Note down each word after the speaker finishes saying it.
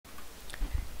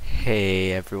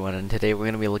Hey everyone, and today we're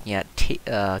going to be looking at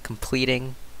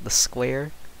completing the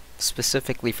square,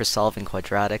 specifically for solving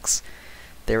quadratics.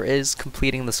 There is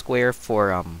completing the square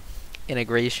for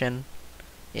integration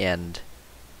and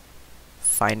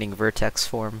finding vertex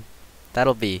form.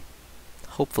 That'll be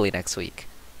hopefully next week.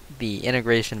 The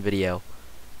integration video,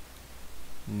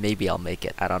 maybe I'll make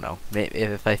it, I don't know.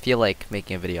 If I feel like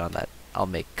making a video on that, I'll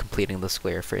make completing the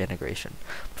square for integration.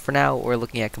 But for now, we're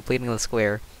looking at completing the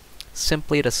square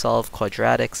simply to solve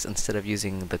quadratics instead of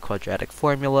using the quadratic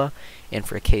formula, and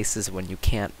for cases when you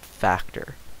can't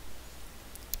factor.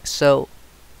 So,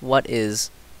 what is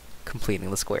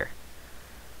completing the square?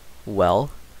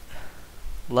 Well,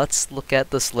 let's look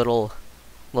at this little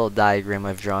diagram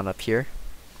I've drawn up here.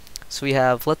 So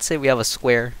let's say we have a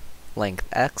square length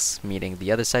x, meaning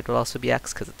the other side would also be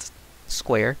x because it's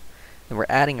square, and we're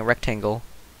adding a rectangle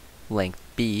length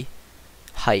b,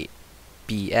 height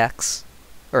bx,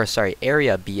 or sorry,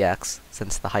 area bx,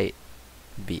 since the height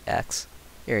bx,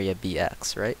 area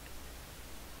bx, right?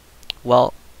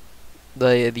 Well,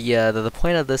 the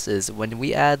point of this is when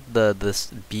we add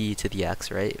this b to the x,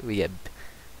 right? We get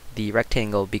the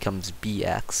rectangle becomes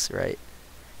bx, right?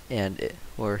 And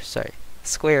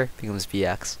square becomes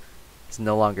bx. It's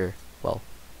no longer, well,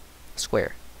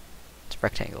 square. It's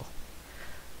rectangle.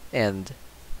 And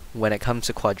when it comes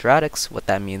to quadratics, what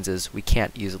that means is we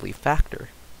can't easily factor.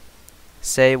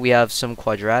 Say we have some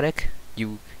quadratic,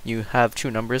 you have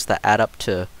two numbers that add up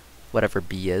to whatever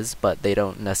b is, but they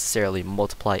don't necessarily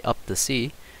multiply up to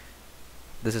c.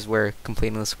 This is where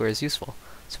completing the square is useful.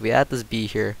 So we add this b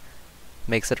here,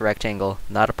 makes it a rectangle,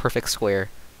 not a perfect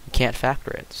square. We can't factor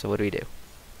it, so what do?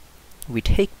 We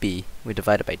take b, we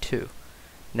divide it by 2.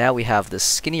 Now we have this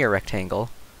skinnier rectangle,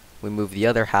 we move the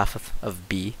other half of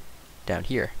b down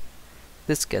here.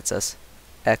 This gets us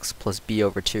x plus b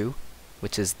over 2,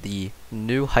 which is the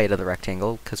new height of the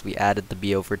rectangle, because we added the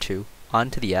b over 2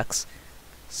 onto the x.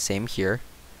 Same here,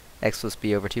 x plus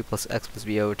b over 2 plus x plus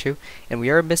b over 2. And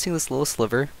we are missing this little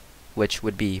sliver, which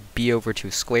would be b over 2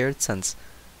 squared, since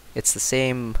it's the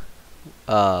same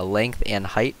length and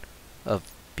height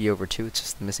of b over 2, it's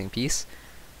just the missing piece.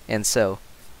 And so,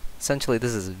 essentially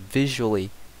this is visually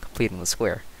completing the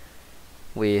square.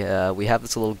 We have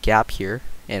this little gap here,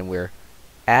 and we're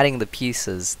adding the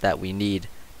pieces that we need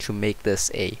to make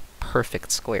this a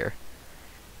perfect square.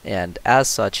 And as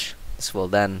such, this will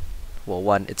then, well,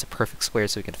 one, it's a perfect square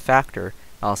so we can factor.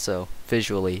 Also,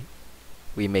 visually,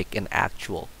 we make an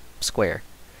actual square.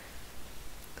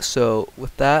 So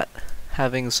with that,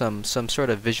 having some sort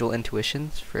of visual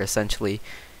intuitions for essentially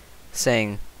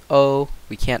saying, oh,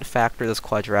 we can't factor this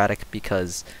quadratic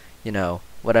because, you know,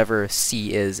 whatever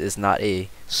c is not a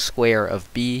square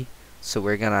of b, so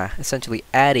we're gonna essentially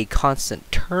add a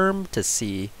constant term to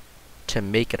c to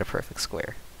make it a perfect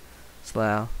square. So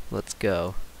now, let's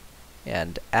go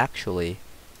and actually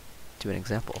do an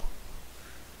example.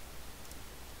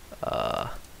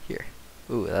 Here.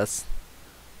 Ooh, doesn't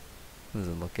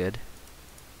look good.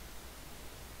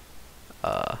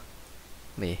 Let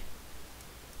me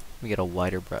get a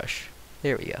wider brush.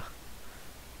 There we go.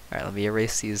 Alright, let me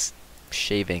erase these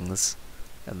shavings,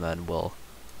 and then we'll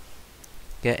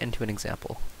get into an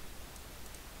example.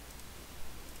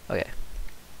 Okay.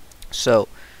 So,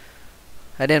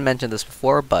 I didn't mention this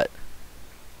before, but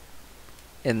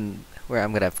I'm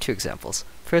going to have two examples.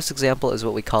 First example is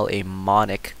what we call a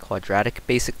monic quadratic,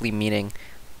 basically meaning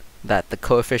that the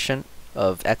coefficient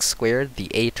of x squared,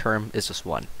 the a term, is just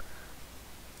 1.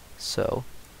 So,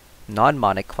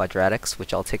 non-monic quadratics,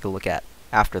 which I'll take a look at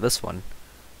after this one,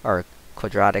 are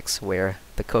quadratics where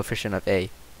the coefficient of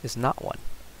a is not 1.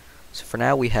 So for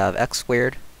now we have x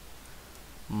squared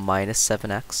minus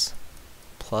 7x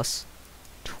plus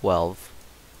 12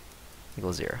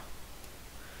 equals 0.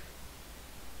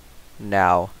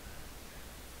 Now,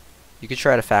 you could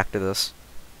try to factor this.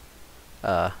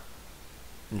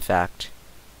 In fact,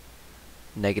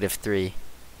 negative 3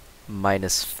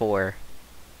 minus 4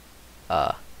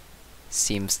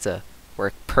 seems to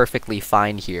work perfectly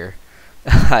fine here.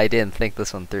 I didn't think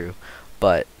this one through,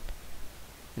 but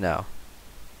no.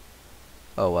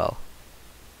 Oh well.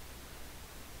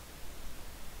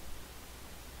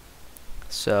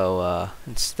 So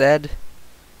instead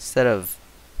of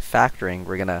factoring,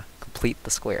 we're gonna complete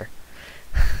the square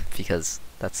because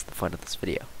that's the point of this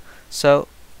video. So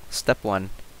step 1,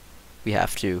 we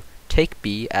have to take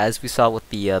b, as we saw with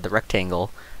the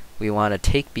rectangle. We want to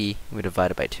take b and we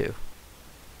divide it by 2.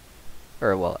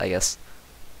 Or well, I guess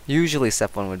usually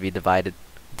step 1 would be divide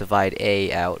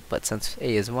a out, but since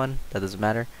a is 1, that doesn't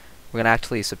matter. We're going to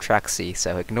actually subtract c,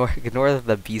 so ignore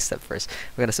the b step first.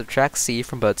 We're going to subtract c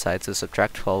from both sides, so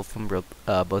subtract 12 from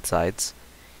both sides,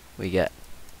 we get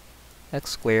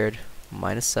x squared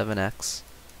minus 7x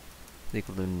is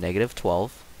equal to negative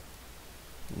 12.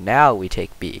 Now we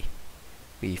take b.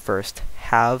 We first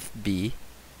have b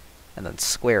and then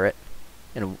square it,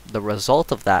 and the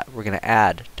result of that we're going to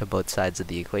add to both sides of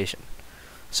the equation.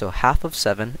 So half of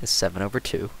 7 is 7 over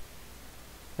 2,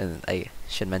 and I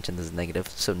should mention this is negative,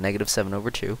 so negative 7 over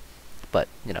 2, but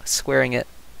you know, squaring it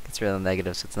gets rid of the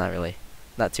negative, so it's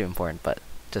not too important, but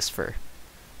just for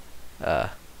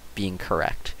being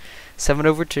correct. 7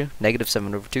 over 2, negative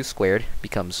 7 over 2 squared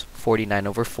becomes 49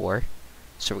 over 4,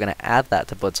 so we're going to add that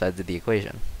to both sides of the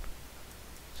equation.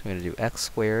 So we're going to do x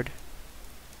squared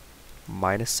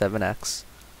minus 7x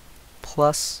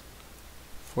plus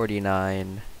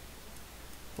 49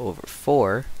 over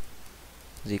 4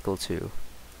 is equal to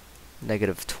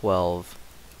negative 12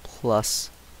 plus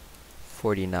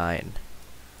 49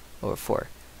 over 4.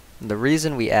 And the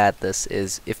reason we add this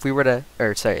is if we were to,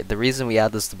 the reason we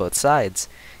add this to both sides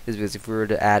is because if we were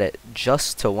to add it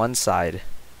just to one side,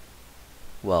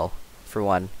 well, for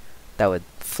one, that would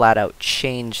flat out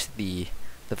change the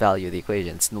value of the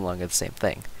equation. It's no longer the same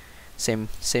thing. Same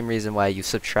reason why you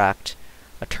subtract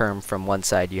a term from one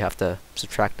side, you have to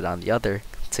subtract it on the other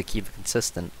to keep it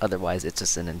consistent, otherwise it's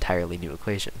just an entirely new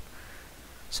equation.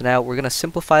 So now we're going to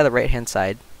simplify the right hand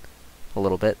side a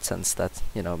little bit, since that,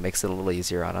 you know, makes it a little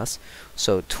easier on us.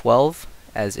 So 12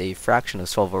 as a fraction of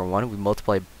 12 over 1, we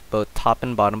multiply both top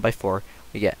and bottom by 4,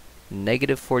 we get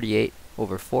negative 48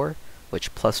 over 4,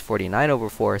 which plus 49 over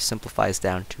 4 simplifies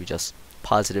down to just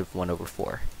positive 1 over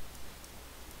 4.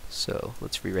 So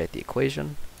let's rewrite the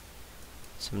equation.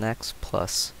 7x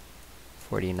plus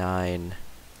 49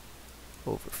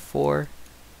 over 4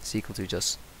 is equal to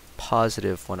just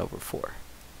positive 1 over 4.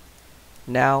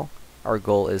 Now our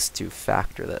goal is to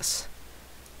factor this.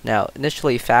 Now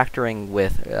initially factoring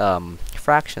with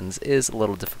fractions is a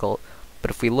little difficult, but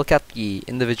if we look at the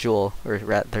individual, or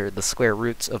rather the square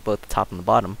roots of both the top and the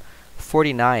bottom,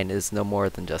 49 is no more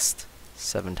than just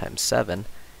 7 times 7,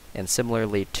 and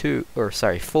similarly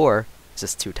 4 is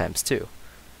just 2 times 2.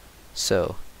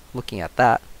 So looking at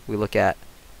that, we look at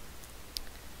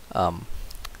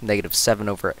negative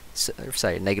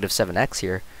 7x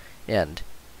here, and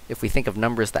if we think of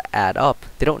numbers that add up,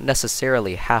 they don't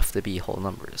necessarily have to be whole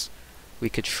numbers. We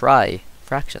could try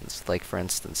fractions, like for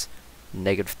instance,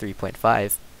 negative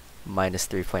 3.5 minus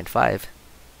 3.5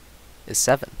 is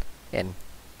 7, and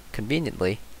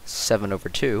conveniently 7 over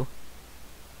 2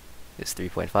 is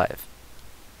 3.5.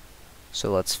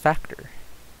 So let's factor.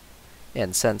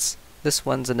 And since this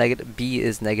one's a negative, b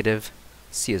is negative,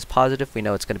 c is positive, we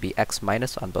know it's going to be x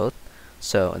minus on both.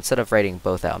 So instead of writing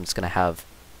both out, I'm just going to have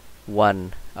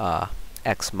one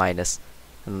x minus,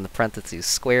 and then the parentheses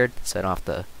squared, so I don't have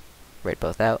to write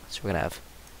both out. So we're going to have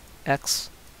x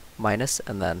minus,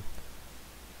 and then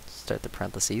start the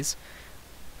parentheses.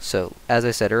 So as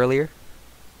I said earlier,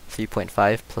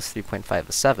 3.5 plus 3.5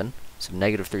 is 7, so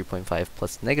negative 3.5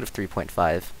 plus negative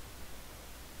 3.5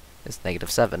 is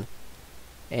negative 7,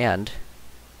 and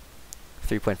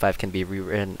 3.5 can be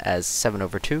rewritten as 7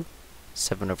 over 2.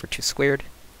 7 over 2 squared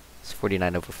is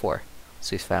 49 over 4.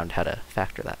 So we found how to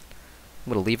factor that.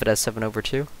 I'm going to leave it as 7 over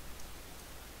 2.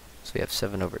 So we have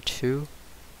 7 over 2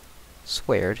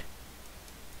 squared.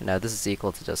 And now this is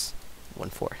equal to just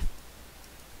 1/4.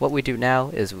 What we do now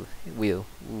is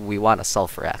we want to solve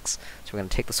for x. So we're going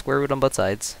to take the square root on both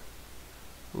sides.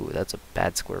 Ooh, that's a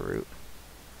bad square root.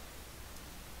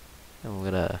 And I'm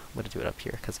gonna do it up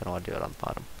here because I don't want to do it on the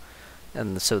bottom.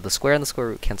 And so the square and the square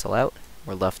root cancel out.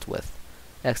 We're left with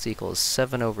x equals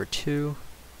 7 over 2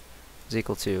 is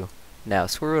equal to, now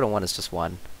square root of 1 is just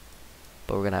 1,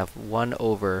 but we're going to have 1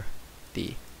 over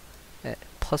the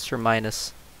plus or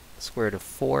minus square root of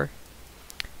 4.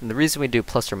 And the reason we do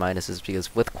plus or minus is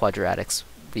because with quadratics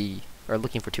we are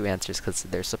looking for two answers because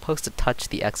they're supposed to touch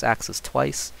the x-axis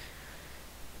twice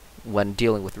when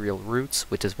dealing with real roots,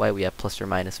 which is why we have plus or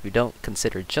minus. We don't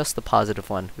consider just the positive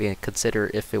one, we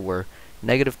consider if it were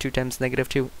negative 2 times negative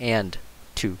 2 and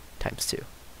 2 times 2.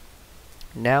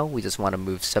 Now we just want to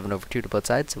move 7 over 2 to both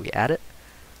sides, so we add it.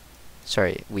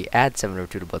 Sorry, we add 7 over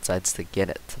 2 to both sides to get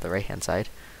it to the right hand side.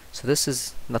 So this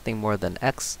is nothing more than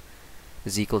x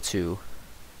is equal to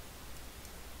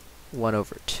 1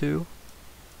 over 2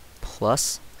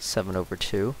 plus 7 over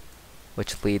 2,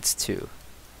 which leads to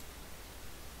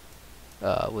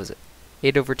was it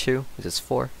 8 over 2, which is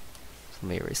 4. So let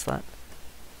me erase that.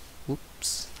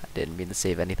 Oops, I didn't mean to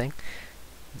save anything.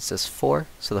 It says 4.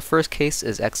 So the first case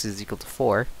is x is equal to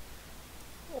 4,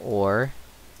 or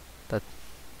that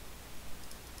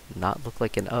not look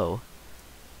like an O,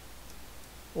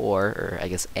 or I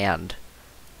guess and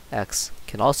x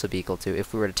can also be equal to,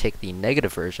 if we were to take the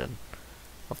negative version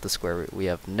of the square root, we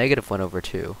have negative 1 over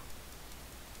 2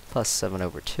 plus 7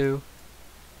 over 2,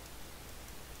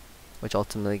 which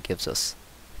ultimately gives us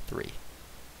 3.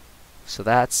 So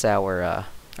that's our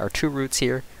two roots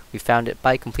here. We found it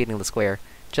by completing the square.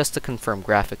 Just to confirm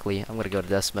graphically, I'm going to go to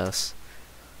Desmos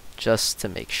just to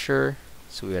make sure.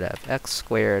 So we would have x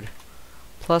squared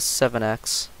plus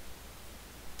 7x,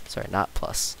 sorry, not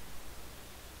plus,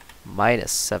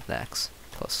 minus 7x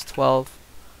plus 12.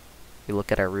 We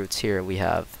look at our roots here, we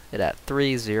have it at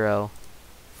 3, 0,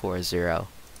 4, 0.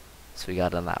 So we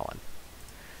got on that one.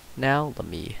 Now let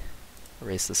me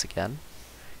erase this again.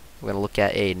 We're going to look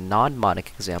at a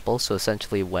non-monic example. So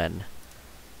essentially when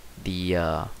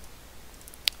the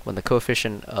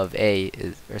coefficient of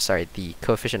the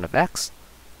coefficient of x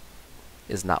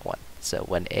is not 1. So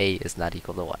when a is not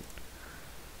equal to 1.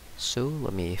 So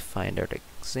let me find our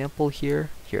example here.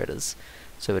 Here it is.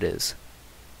 So it is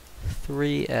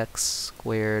 3x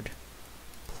squared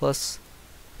plus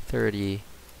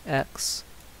 30x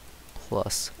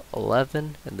plus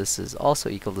 11, and this is also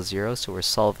equal to 0, so we're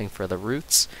solving for the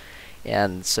roots.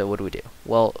 And so what do we do?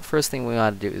 Well, first thing we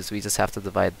want to do is we just have to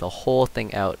divide the whole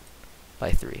thing out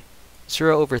by 3.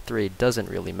 0 over 3 doesn't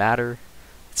really matter.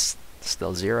 It's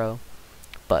still 0,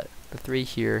 but the 3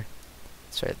 here,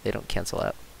 sorry, they don't cancel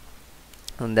out.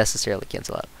 Don't necessarily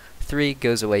cancel out. 3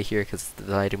 goes away here because it's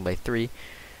dividing by 3.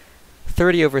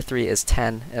 30 over 3 is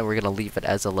 10, and we're going to leave it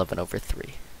as 11 over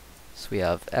 3. So we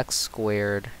have x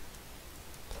squared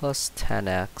plus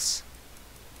 10x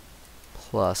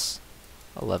plus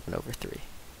 11 over 3.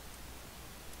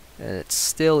 And it's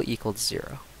still equal to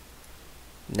 0.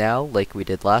 Now, like we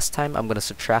did last time, I'm going to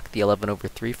subtract the 11 over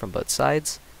 3 from both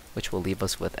sides, which will leave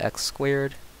us with x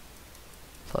squared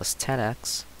plus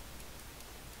 10x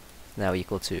now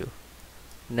equal to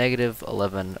negative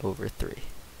 11 over 3.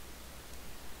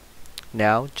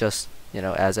 Now, just,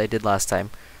 as I did last time,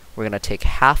 we're going to take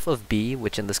half of b,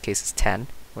 which in this case is 10,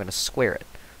 we're going to square it.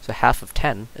 So half of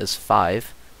 10 is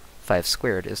 5. 5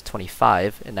 squared is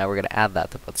 25, and now we're going to add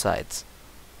that to both sides.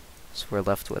 So we're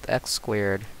left with x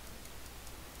squared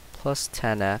plus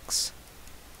 10x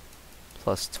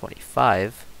plus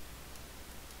 25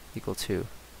 equal to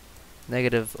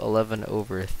negative 11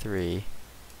 over 3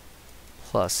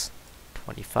 plus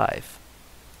 25.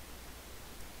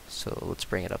 So let's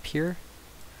bring it up here.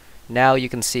 Now you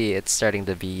can see it's starting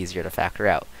to be easier to factor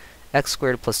out. X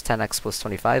squared plus 10x plus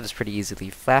 25 is pretty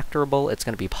easily factorable. It's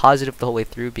going to be positive the whole way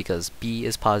through because b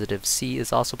is positive, c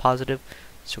is also positive.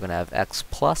 So we're going to have x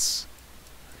plus,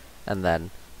 and then,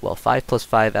 well, 5 plus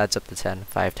 5 adds up to 10.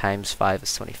 5 times 5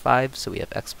 is 25, so we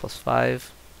have x plus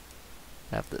 5.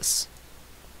 We have this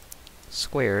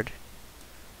squared,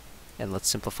 and let's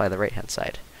simplify the right-hand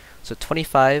side. So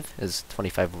 25 is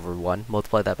 25 over 1.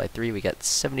 Multiply that by 3, we get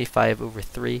 75 over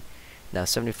 3. Now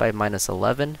 75 minus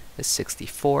 11 is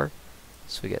 64.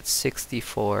 So we get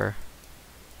 64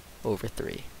 over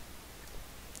 3.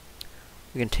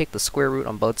 We can take the square root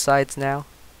on both sides now.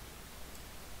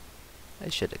 I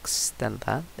should extend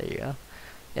that. There you go.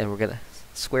 And we're going to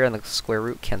square and the square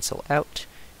root cancel out.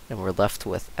 And we're left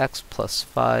with x plus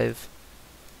 5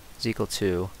 is equal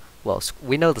to, well,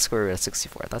 we know the square root of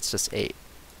 64. That's just 8.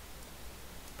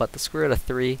 But the square root of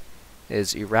 3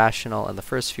 is irrational, and the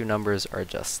first few numbers are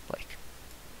just like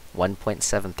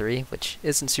 1.73, which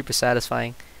isn't super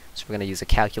satisfying. So we're going to use a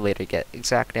calculator to get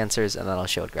exact answers, and then I'll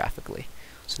show it graphically.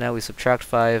 So now we subtract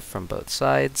 5 from both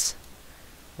sides,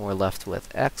 and we're left with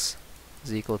x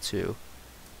is equal to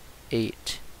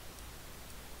 8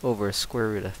 over square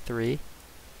root of 3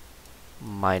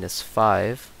 minus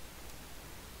 5.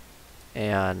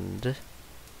 And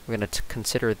we're going to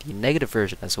consider the negative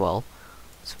version as well.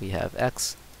 So we have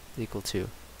x equal to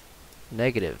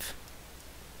negative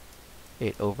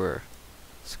 8 over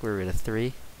square root of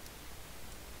 3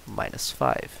 minus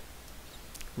 5.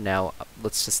 Now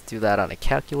let's just do that on a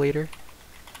calculator.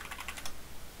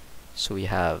 So we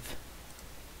have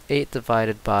 8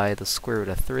 divided by the square root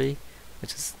of 3,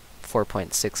 which is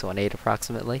 4.618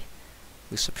 approximately.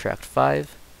 We subtract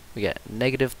 5, we get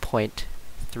negative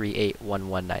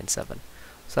 0.381197.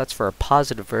 So that's for a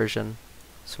positive version.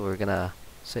 So we're going to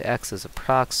say x is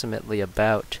approximately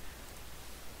about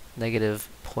negative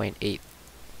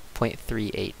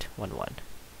 0.3811.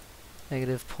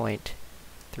 Negative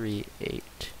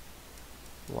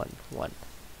 0.3811.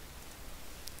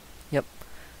 Yep.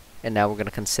 And now we're going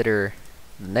to consider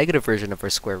the negative version of our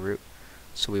square root.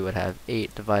 So we would have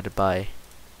 8 divided by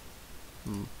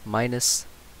minus,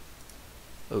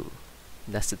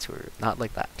 nested square root, not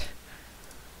like that.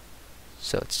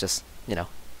 So it's just,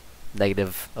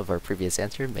 negative of our previous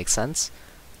answer, makes sense.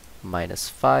 minus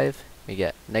 5, we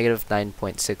get negative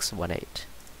 9.618.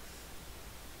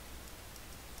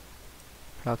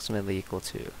 Approximately equal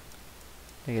to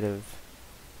negative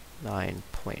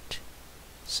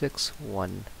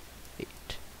 9.618.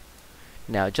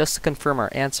 Now, just to confirm our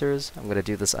answers, I'm going to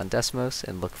do this on Desmos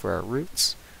and look for our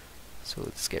roots. So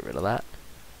let's get rid of that.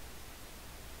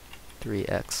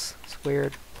 3x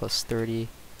squared plus 30,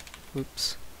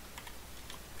 oops,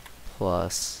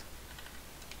 plus,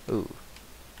 11.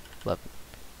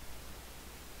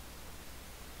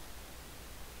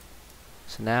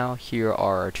 So now here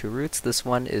are our two roots. This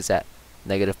one is at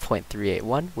negative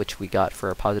 0.381, which we got for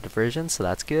our positive version, so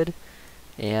that's good.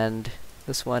 And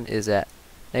this one is at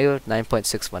negative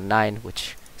 9.619,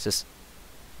 which is just,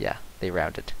 yeah, they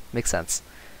rounded. Makes sense.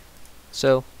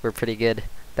 So we're pretty good.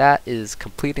 That is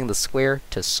completing the square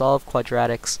to solve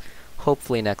quadratics.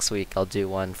 Hopefully next week I'll do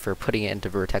one for putting it into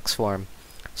vertex form.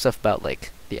 Stuff about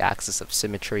like the axis of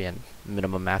symmetry and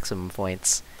minimum maximum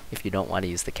points, if you don't want to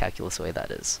use the calculus way,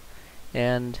 that is.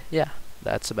 And yeah,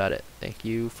 that's about it. Thank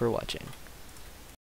you for watching.